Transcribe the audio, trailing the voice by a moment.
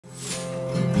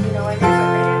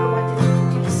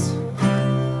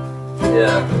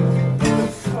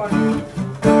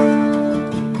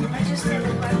I just did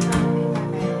it by time in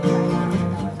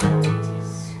my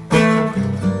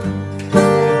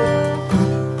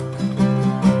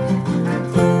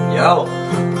Yo.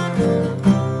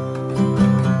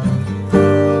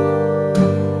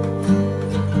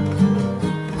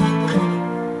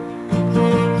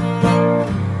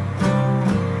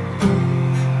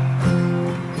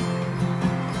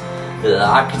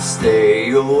 I could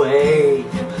stay awake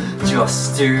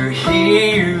just to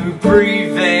hear you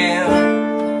breathing.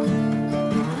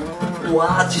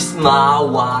 Watch you smile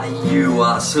while you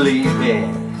are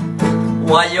sleeping,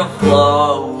 while you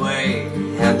flow away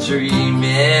and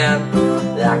dreaming.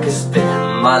 I could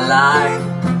spend my life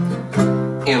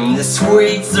in this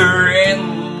sweet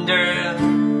surrender.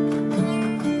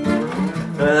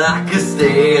 I could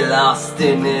stay lost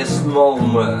in this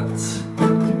moment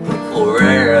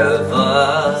forever.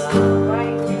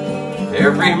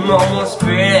 Every moment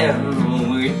spent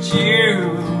with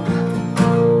you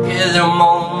is a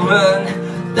moment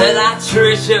that I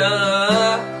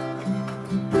treasure.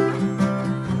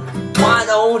 Why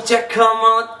don't you come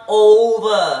on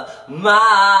over,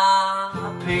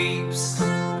 my peeps?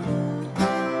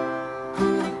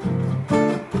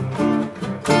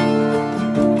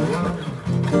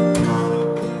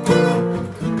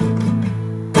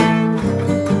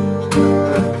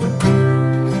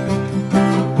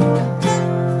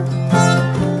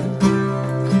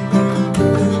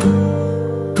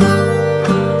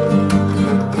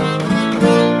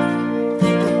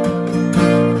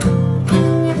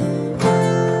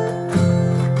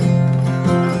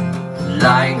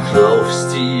 Lying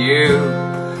close to you,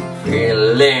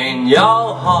 feeling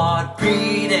your heart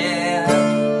beating,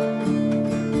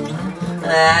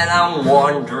 and I'm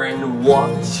wondering what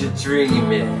you're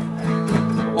dreaming,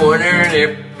 wondering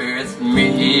if it's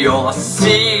me you're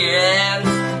seeing.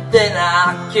 Then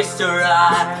I kissed her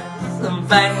eyes and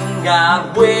thank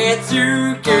God we're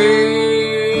together.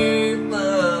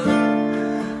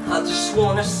 I just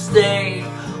wanna stay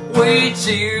with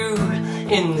you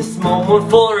in this moment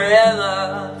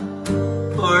forever,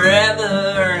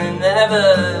 forever and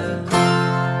ever.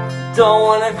 Don't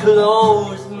wanna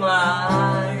close my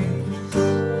eyes,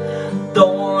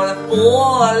 don't wanna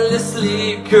fall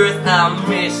asleep, 'cause I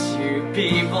miss you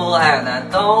people, and I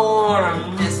don't wanna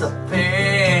miss a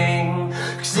thing.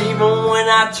 'Cause even when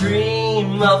I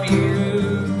dream of you,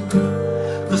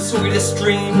 the sweetest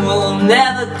dream will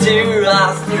never do.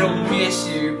 I still miss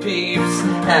you peeps,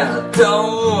 and I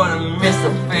don't wanna miss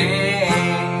a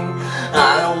thing.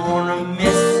 I don't wanna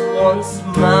miss one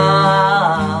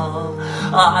smile,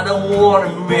 I don't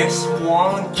wanna miss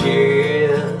one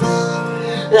kiss.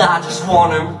 I just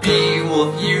wanna be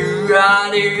with you,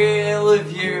 right here with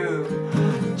you,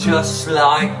 just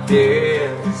like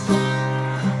this.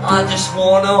 I just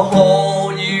wanna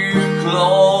hold you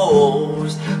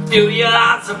close, feel your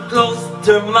eyes up close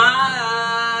to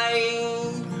mine,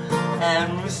 and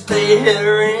we stay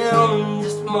here in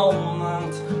this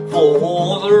moment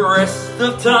for the rest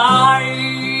of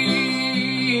time.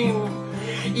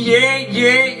 Yeah,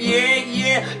 yeah, yeah,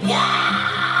 yeah, yeah.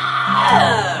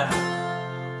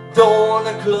 Don't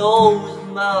wanna close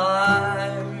my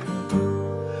eyes,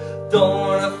 don't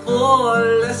wanna fall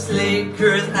asleep,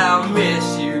 'cause I miss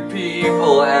you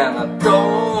people, and I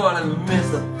don't wanna miss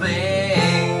a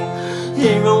thing.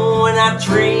 Even when I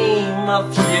dream of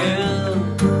you,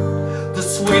 the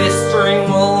sweetest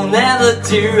dream will never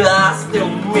do. I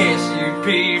still miss you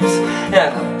peeps,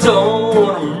 and I don't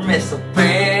wanna miss a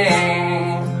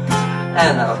thing,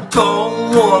 and I don't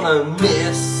wanna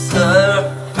miss a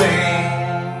thing.